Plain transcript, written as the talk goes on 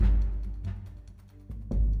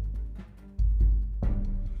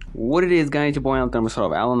What it is, guys, your boy Anthony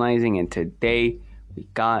of Analyzing, and today we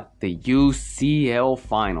got the UCL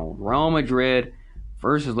Final. Real Madrid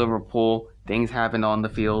versus Liverpool. Things happened on the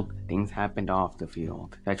field, things happened off the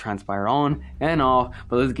field. That transpired on and off,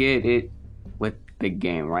 but let's get it with the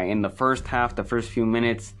game, right? In the first half, the first few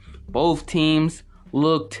minutes, both teams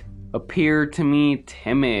appeared to me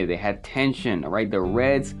timid. They had tension, right? The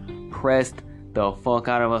Reds pressed the fuck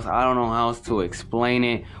out of us. I don't know how else to explain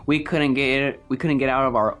it. We couldn't get out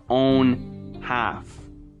of our own half.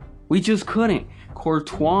 We just couldn't.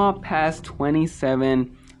 Courtois passed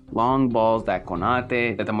 27 long balls that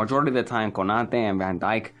the majority of the time Konate and Van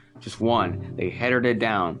Dijk just won. They headed it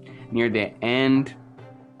down near the end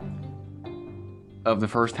of the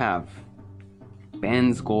first half.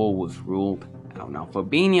 Ben's goal was ruled out. Now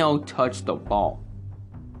Fabinho touched the ball,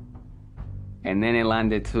 and then it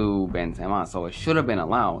landed to Benzema, so it should have been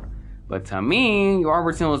allowed. But to me,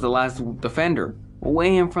 Robertson was the last defender,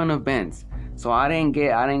 way in front of Benz. So I didn't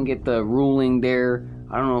get the ruling there.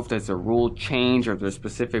 I don't know if there's a rule change or if there's a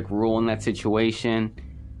specific rule in that situation.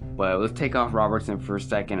 But let's take off Robertson for a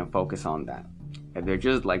second and focus on that. If they're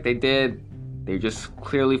just like they just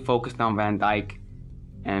clearly focused on Van Dijk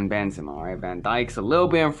and Benzema. Right? Van Dijk's a little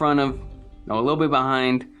bit a little bit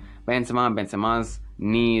behind Benzema. Benzema's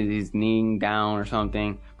he's kneeing down or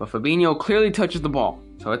something. But Fabinho clearly touches the ball,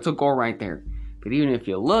 so it's a goal right there. But even if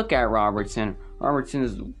you look at Robertson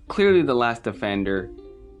is clearly the last defender,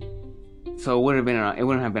 so it wouldn't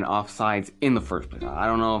have been offsides in the first place. I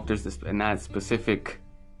don't know if there's this in that specific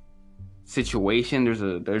situation.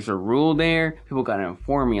 There's a rule there. People gotta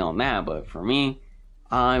inform me on that. But for me,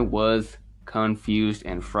 I was confused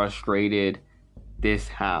and frustrated this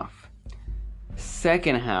half.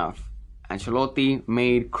 Second half, Ancelotti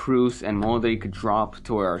made Cruz and Modric drop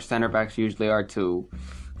to where our center backs usually are to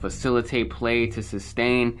facilitate play, to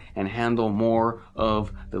sustain and handle more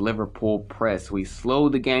of the Liverpool press. We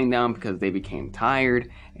slowed the gang down because they became tired,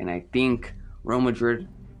 and I think Real Madrid,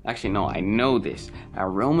 actually no, I know this. At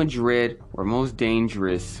Real Madrid, we're most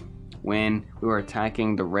dangerous when we were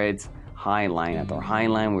attacking the Reds' high line. At their high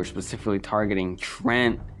line, we were specifically targeting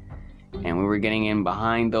Trent, and we were getting in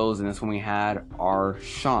behind those, and that's when we had our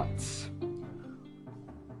shots.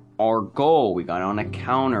 Our goal, we got on a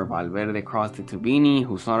counter. Valverde crossed it to Vini,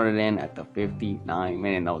 who slotted it in at the 59th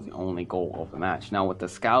minute. That was the only goal of the match. Now, with the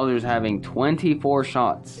Scousers having 24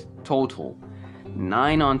 shots total,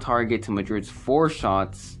 9 on target to Madrid's 4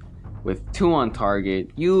 shots with 2 on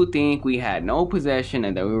target, you think we had no possession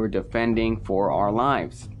and that we were defending for our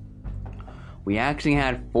lives. We actually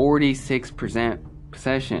had 46%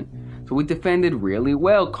 possession. So we defended really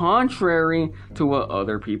well, contrary to what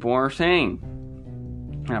other people are saying.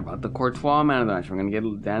 And about the Courtois man of the match, we're going to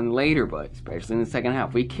get that later, but especially in the second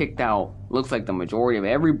half, we kicked out, looks like the majority of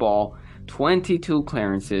every ball, 22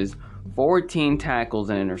 clearances, 14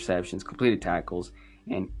 tackles and interceptions, completed tackles,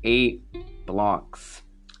 and 8 blocks.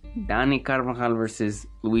 Dani Carvajal versus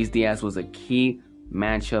Luis Diaz was a key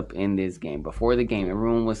matchup in this game. Before the game,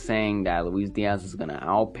 everyone was saying that Luis Diaz was going to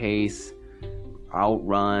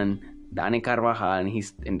outrun Dani Carvajal,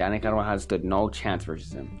 and Dani Carvajal stood no chance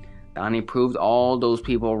versus him. Dani proved all those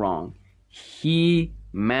people wrong. He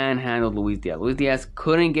manhandled Luis Diaz. Luis Diaz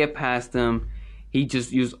couldn't get past him. He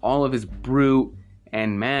just used all of his brute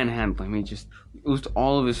and manhandled him. He just used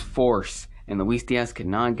all of his force, and Luis Diaz could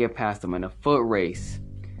not get past him in a foot race.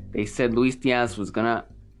 They said Luis Diaz was gonna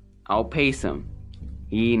outpace him.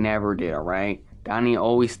 He never did, alright? Dani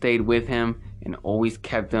always stayed with him and always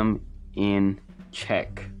kept him in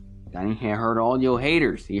check. Dani heard all your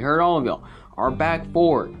haters. He heard all of y'all. Our back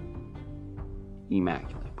four,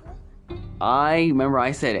 immaculate. I remember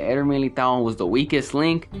I said Eder Militao was the weakest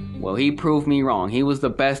link. Well, he proved me wrong. He was the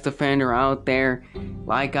best defender out there.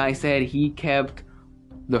 Like I said, he kept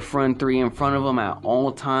the front three in front of him at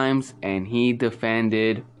all times, and he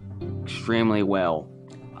defended extremely well.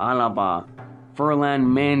 Alaba, Ferland,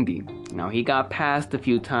 Mendy. Now, he got passed a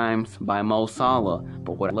few times by Mo Salah,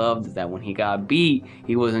 but what I loved is that when he got beat,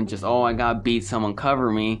 he wasn't just, oh, I got beat, someone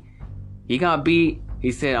cover me. He got beat.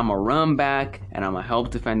 He said, I'm going to run back and I'm going to help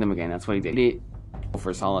defend him again. That's what he did.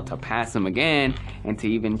 For Salah to pass him again and to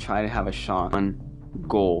even try to have a shot on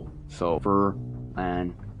goal. So,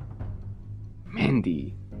 Ferland,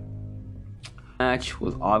 Mendy. Match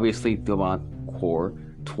was obviously about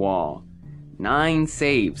Courtois. 9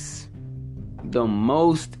 saves. The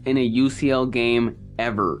most in a UCL game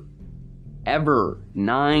ever.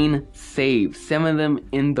 9 saves. 7 of them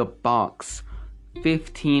in the box.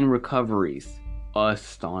 15 recoveries.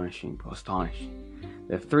 Astonishing.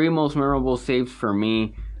 The 3 most memorable saves for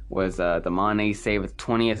me was the Mane save at the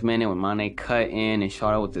 20th minute when Mane cut in and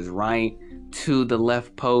shot it with his right. to the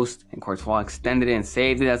left post, and Courtois extended it and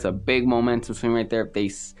saved it. That's a big momentum swing right there.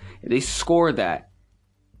 If they score that,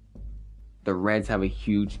 the Reds have a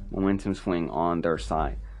huge momentum swing on their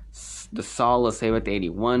side. The Salah save at the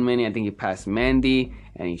 81 minute. I think he passed Mendy,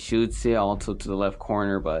 and he shoots it also to the left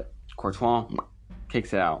corner, but Courtois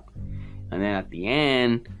kicks it out. And then at the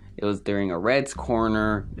end, it was during a Reds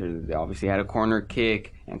corner. They obviously had a corner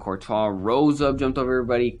kick, and Courtois rose up, jumped over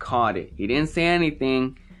everybody, caught it. He didn't say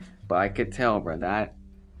anything, but I could tell, bro, that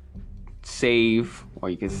save, or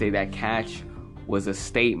you could say that catch, was a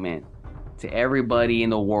statement to everybody in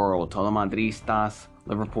the world, to all the Madristas,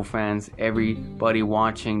 Liverpool fans, everybody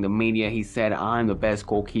watching, the media. He said, I'm the best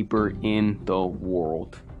goalkeeper in the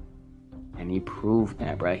world. And he proved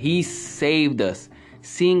that, bro. He saved us.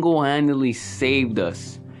 Single-handedly saved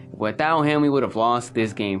us. Without him, we would have lost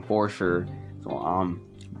this game for sure. So I'm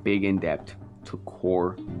big in debt to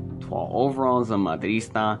Courtois. Overall, as a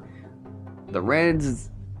Madrista, the Reds,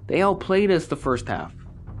 they outplayed us the first half.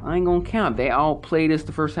 I ain't gonna count. They outplayed us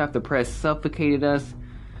the first half. The press suffocated us.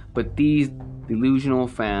 But these delusional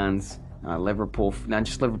fans, Liverpool, not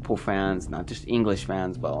just Liverpool fans, not just English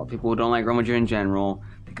fans, but people who don't like Real Madrid in general,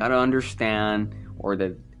 they gotta understand, or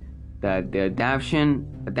that the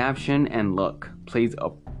adaptation and luck plays a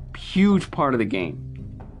huge part of the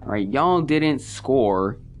game. Alright, y'all didn't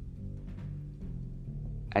score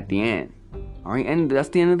at the end. Alright, and that's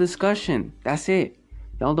the end of the discussion. That's it.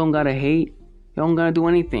 Y'all don't gotta hate. Y'all don't gotta do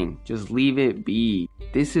anything. Just leave it be.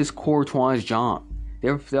 This is Courtois' job.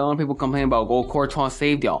 There are a lot of people complaining about, oh, Courtois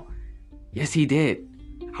saved y'all. Yes, he did.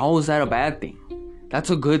 How is that a bad thing? That's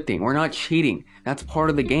a good thing. We're not cheating. That's part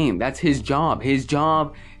of the game. That's his job. His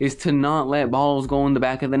job is to not let balls go in the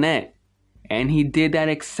back of the net. And he did that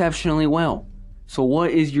exceptionally well. So what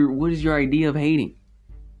is your idea of hating?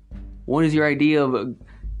 What is your idea of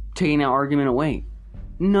taking that argument away?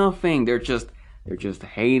 Nothing. They're just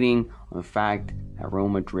hating on the fact that Real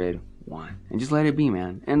Madrid won. And just let it be,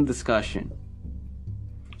 man. End discussion.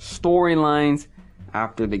 Storylines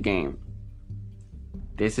after the game.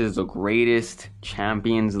 This is the greatest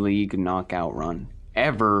Champions League knockout run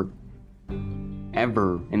ever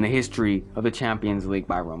in the history of the Champions League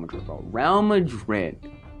by Real Madrid. Real Madrid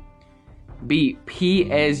beat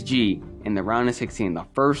PSG in the round of 16, the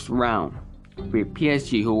first round. Beat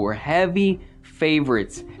PSG, who were heavy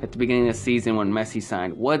favorites at the beginning of the season when Messi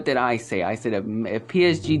signed. What did I say? I said if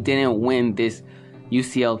PSG didn't win this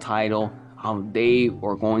UCL title, they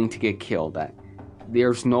were going to get killed. That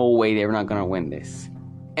there's no way they were not going to win this.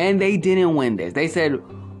 And they didn't win this. They said,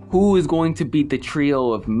 who is going to beat the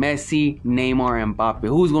trio of Messi, Neymar, and Mbappe?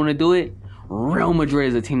 Who's going to do it? Real Madrid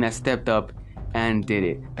is the team that stepped up and did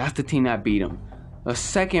it. That's the team that beat them. The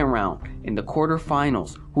second round, in the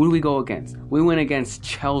quarterfinals, who do we go against? We went against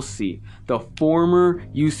Chelsea, the former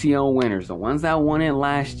UCL winners, the ones that won it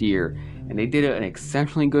last year, and they did an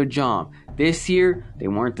exceptionally good job. This year, they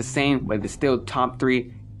weren't the same, but they're still top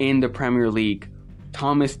 3 in the Premier League.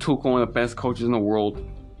 Thomas Tuchel, one of the best coaches in the world.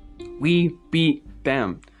 We beat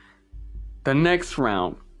them. The next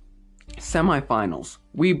round, semifinals,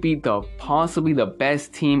 we beat possibly the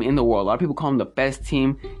best team in the world. A lot of people call them the best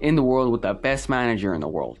team in the world with the best manager in the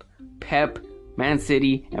world. Pep, Man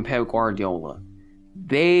City, and Pep Guardiola.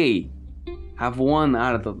 They have won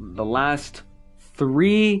out of the last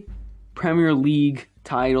 3 Premier League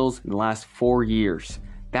titles in the last 4 years.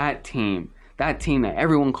 That team that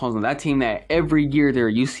everyone calls them, that team that every year they're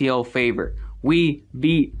a UCL favorite. We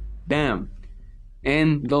beat them.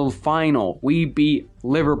 In the final, we beat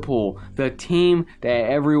Liverpool, the team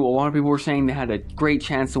that a lot of people were saying they had a great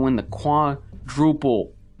chance to win the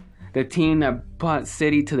quadruple. The team that pushed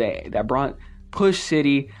City to the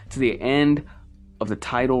end of the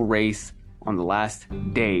title race on the last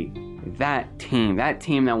day. That team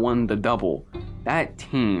that won the double. That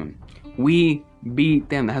team, we beat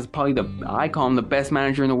them. That has probably I call him the best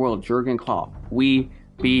manager in the world, Jurgen Klopp. We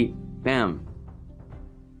beat them.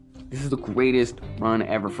 This is the greatest run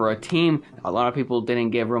ever for a team. A lot of people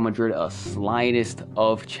didn't give Real Madrid a slightest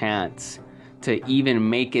of chance to even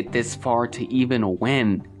make it this far, to even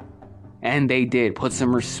win. And they did. Put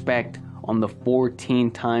some respect on the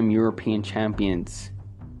 14-time European champions.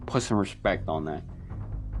 Put some respect on that.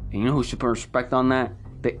 And you know who should put respect on that?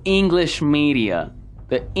 The English media.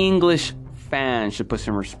 The English fans should put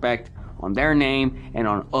some respect on their name and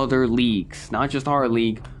on other leagues. Not just our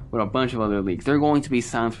league, but a bunch of other leagues. They're going to be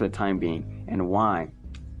silenced for the time being. And why?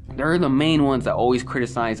 They're the main ones that always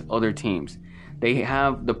criticize other teams. They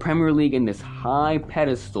have the Premier League in this high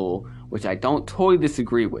pedestal, which I don't totally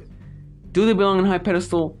disagree with. Do they belong in a high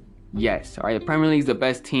pedestal? Yes. Alright, the Premier League is the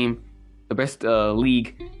best team, the best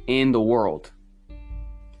league in the world.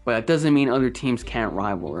 But that doesn't mean other teams can't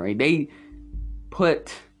rival, right? They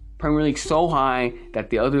put Premier League so high that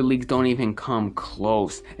the other leagues don't even come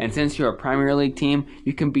close. And since you're a Premier League team,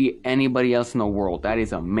 you can beat anybody else in the world. That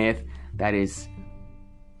is a myth. That is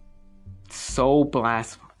so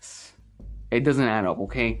blasphemous. It doesn't add up,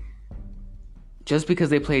 okay? Just because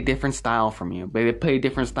they play a different style from you, but they play a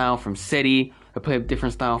different style from City, they play a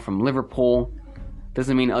different style from Liverpool,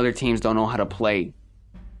 doesn't mean other teams don't know how to play.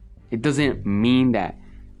 It doesn't mean that.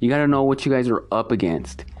 You gotta know what you guys are up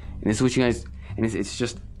against. And this is what you guys, and it's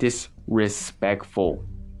just disrespectful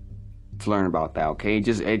to learn about that, okay? It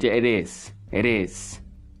is.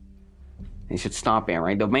 They should stop it,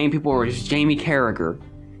 right? The main people were just Jamie Carragher.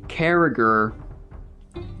 Carragher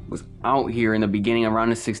was out here in the beginning of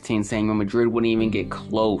round of 16 saying that Madrid wouldn't even get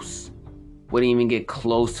close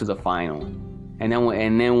to the final. And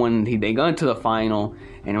then when they got to the final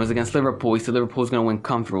and it was against Liverpool, he said Liverpool was going to win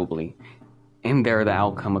comfortably. And there the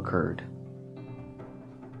outcome occurred.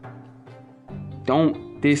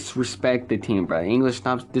 Don't disrespect the team, bro. English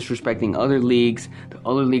stops disrespecting other leagues. The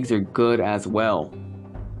other leagues are good as well.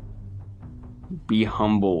 Be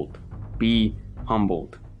humbled. Be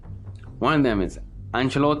humbled. One of them is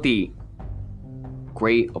Ancelotti.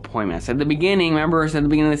 Great appointment. I said at the beginning, remember I said at the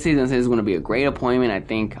beginning of the season, I said it's going to be a great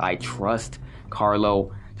appointment. I trust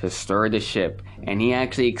Carlo to stir the ship. And he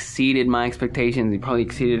actually exceeded my expectations. He probably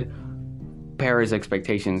exceeded Perez's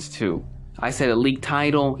expectations too. I said a league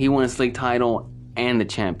title. He won his league title and the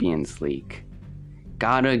Champions League.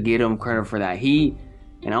 Gotta give him credit for that. And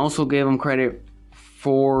I also gave him credit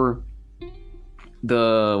for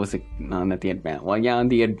the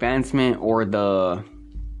advancement or the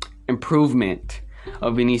improvement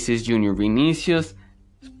of Vinicius Jr. Vinicius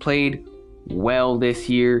played well this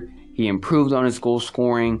year. He improved on his goal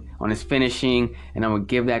scoring, on his finishing, and I would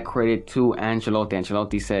give that credit to Ancelotti.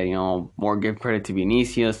 Ancelotti said, more give credit to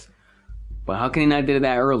Vinicius. But how can he not did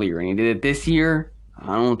that earlier? And he did it this year?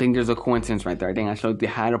 I don't think there's a coincidence right there. I think Ancelotti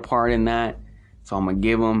had a part in that. So I'm going to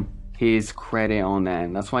give him his credit on that.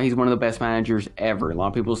 And that's why he's one of the best managers ever. A lot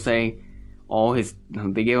of people say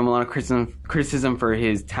they gave him a lot of criticism for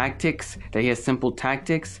his tactics, that he has simple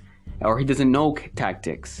tactics, or he doesn't know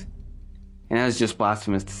tactics. And that's just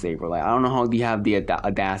blasphemous to say, bro. I don't know how you have the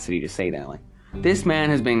audacity to say that. This man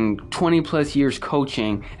has been 20 plus years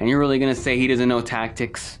coaching, and you're really going to say he doesn't know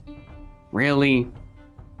tactics? Really?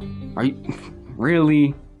 Are you...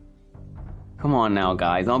 Really? Come on now,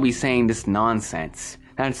 guys. I'll be saying this nonsense.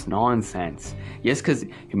 That's nonsense. Yes, because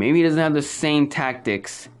maybe he doesn't have the same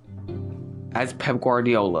tactics as Pep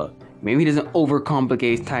Guardiola. Maybe he doesn't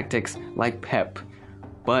overcomplicate tactics like Pep.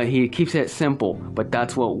 But he keeps it simple. But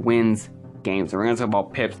that's what wins games. And we're going to talk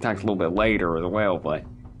about Pep's tactics a little bit later as well. But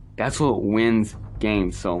that's what wins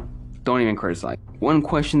games. So don't even criticize. One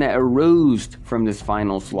question that arose from this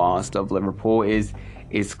finals loss of Liverpool is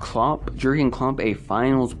Jurgen Klopp a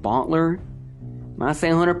finals bottler? I'm not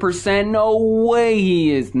saying 100%. No way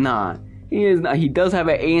he is not. He is not. He does have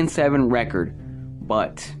an 8-7 record.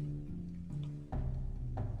 But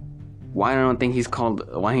I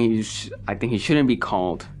think he shouldn't be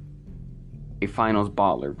called a finals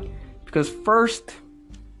bottler. Because first,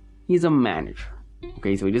 he's a manager.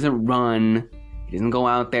 Okay, so he doesn't run. He doesn't go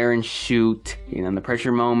out there and shoot. In the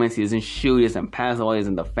pressure moments, he doesn't shoot. He doesn't pass the ball. He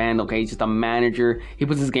doesn't defend. Okay, he's just a manager. He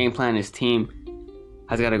puts his game plan. His team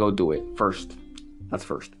has got to go do it first. That's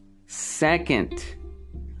first. Second,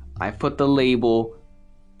 I put the label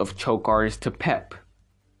of choke artist to Pep.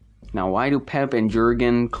 Now, why do Pep and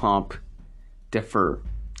Jurgen Klopp differ?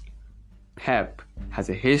 Pep has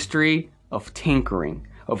a history of tinkering,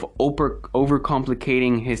 of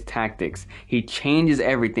overcomplicating his tactics. He changes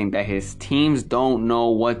everything that his teams don't know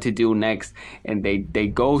what to do next, and they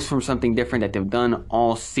go from something different that they've done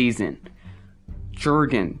all season.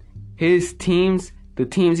 Jurgen, his teams, the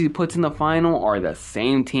teams he puts in the final are the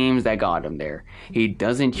same teams that got him there. He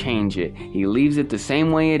doesn't change it. He leaves it the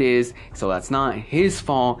same way it is, so that's not his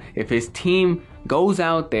fault if his team goes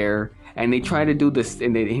out there and they try to do this,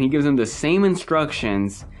 and he gives them the same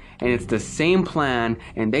instructions, and it's the same plan,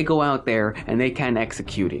 and they go out there and they can't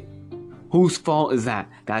execute it. Whose fault is that?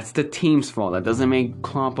 That's the team's fault. That doesn't make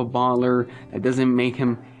Klopp a baller. That doesn't make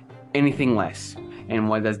him anything less. And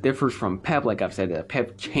what that differs from Pep, like I've said, that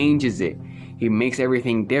Pep changes it. He makes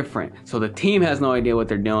everything different. So the team has no idea what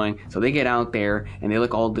they're doing. So they get out there and they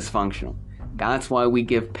look all dysfunctional. That's why we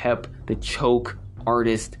give Pep the choke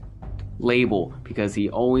artist label, because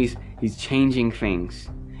he's changing things.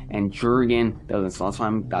 And Jurgen doesn't. So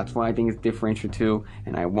that's why I think it's differential too.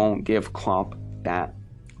 And I won't give Klopp that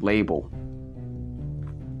label.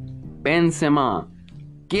 Benzema,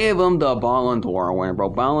 give him the Ballon d'Or winner, bro.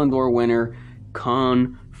 Ballon d'Or winner.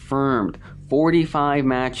 confirmed. 45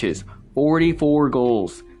 matches, 44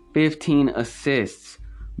 goals, 15 assists.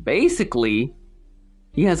 Basically,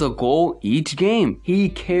 he has a goal each game. He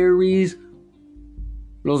carries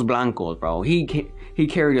Los Blancos, bro. He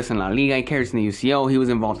carried us in La Liga. He carried us in the UCL. He was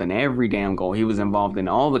involved in every damn goal. He was involved in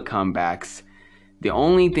all the comebacks. The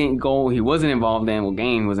only goal he wasn't involved in,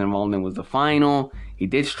 game he was involved in, was the final. He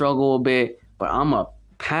did struggle a bit, but I'm a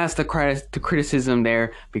pass the criticism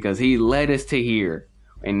there because he led us to here.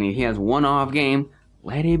 And he has one off game.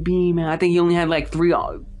 Let it be, man. I think he only had like 3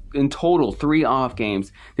 off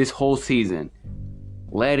games this whole season.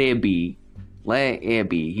 Let it be. Let it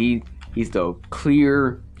be. He's the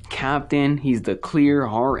clear captain. He's the clear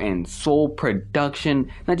heart and soul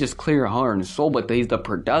production. Not just clear heart and soul, but he's the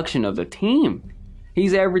production of the team.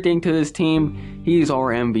 He's everything to this team. He's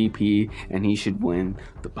our MVP, and he should win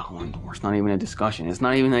the Ballon d'Or. It's not even a discussion. It's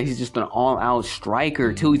not even that he's just an all-out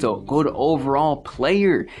striker, too. He's a good overall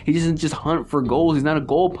player. He doesn't just hunt for goals. He's not a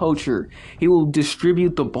goal poacher. He will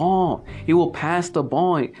distribute the ball. He will pass the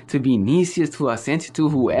ball to Vinicius, to Asensio, to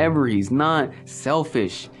whoever. He's not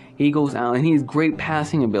selfish. He goes out, and he has great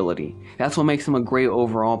passing ability. That's what makes him a great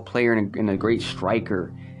overall player and a great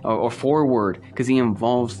striker or forward, because he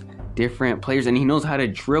involves different players, and he knows how to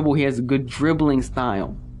dribble. He has a good dribbling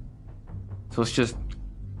style. So it's just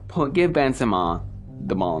give Benzema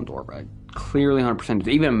the Ballon d'Or, bro. Clearly 100%.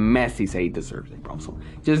 Even Messi say he deserves it, bro. So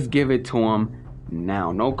just give it to him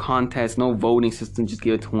now. No contest, no voting system. Just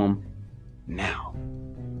give it to him now.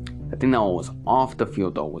 The thing that was off the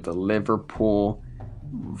field, though, was the Liverpool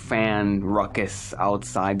fan ruckus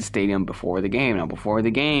outside the stadium before the game. Now, before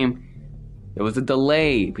the game, there was a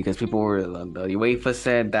delay because the UEFA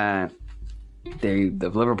said that the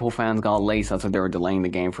Liverpool fans got late, so they were delaying the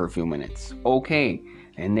game for a few minutes. Okay,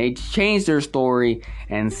 and they changed their story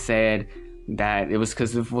and said that it was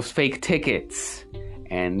because it was fake tickets.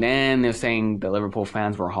 And then they're saying the Liverpool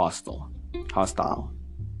fans were hostile.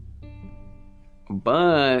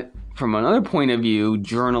 But from another point of view,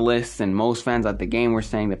 journalists and most fans at the game were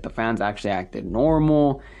saying that the fans actually acted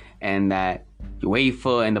normal and that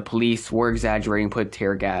UEFA and the police were exaggerating, put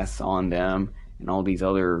tear gas on them and all these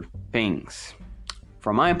other things.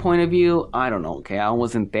 From my point of view, I don't know, okay? I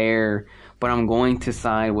wasn't there, but I'm going to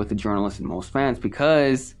side with the journalists and most fans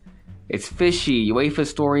because it's fishy. UEFA's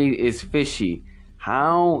story is fishy.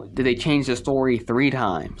 How did they change the story 3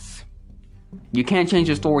 times? You can't change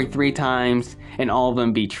the story 3 times and all of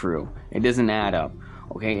them be true. It doesn't add up,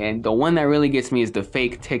 okay? And the one that really gets me is the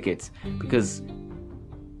fake tickets, because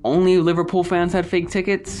only Liverpool fans had fake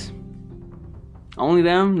tickets? Only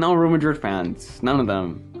them? No Real Madrid fans. None of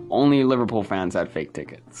them. Only Liverpool fans had fake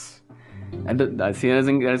tickets. That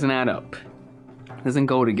doesn't add up. It doesn't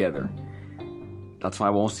go together. That's why I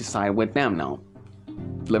won't side with them now.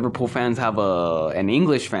 Liverpool fans and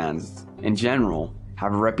English fans in general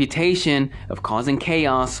have a reputation of causing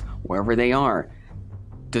chaos wherever they are.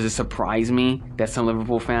 Does it surprise me that some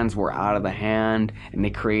Liverpool fans were out of the hand and they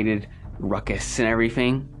created ruckus and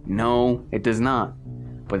everything? No, it does not.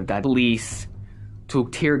 But that police to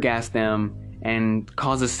tear gas them and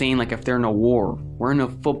cause a scene like if they're in a war. We're in a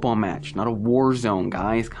football match, not a war zone,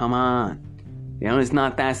 guys. Come on. You know, it's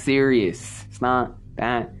not that serious. It's not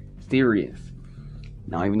that serious.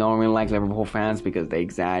 Now, even though I don't really like Liverpool fans because they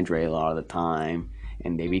exaggerate a lot of the time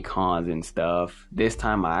and they be causing stuff, this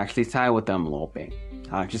time I actually side with them a little bit.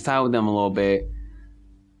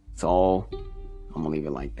 So I'm gonna leave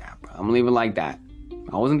it like that, bro.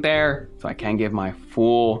 I wasn't there, so I can't give my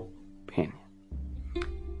full opinion.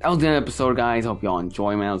 That was the end of the episode, guys. Hope y'all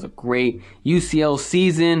enjoy, man. It was a great UCL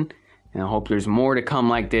season, and I hope there's more to come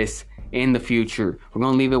like this in the future. We're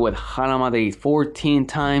gonna leave it with Real Madrid,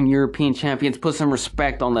 14-time European champions. Put some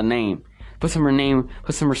respect on the name. Put some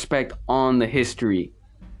respect on the history.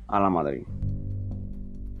 Real Madrid.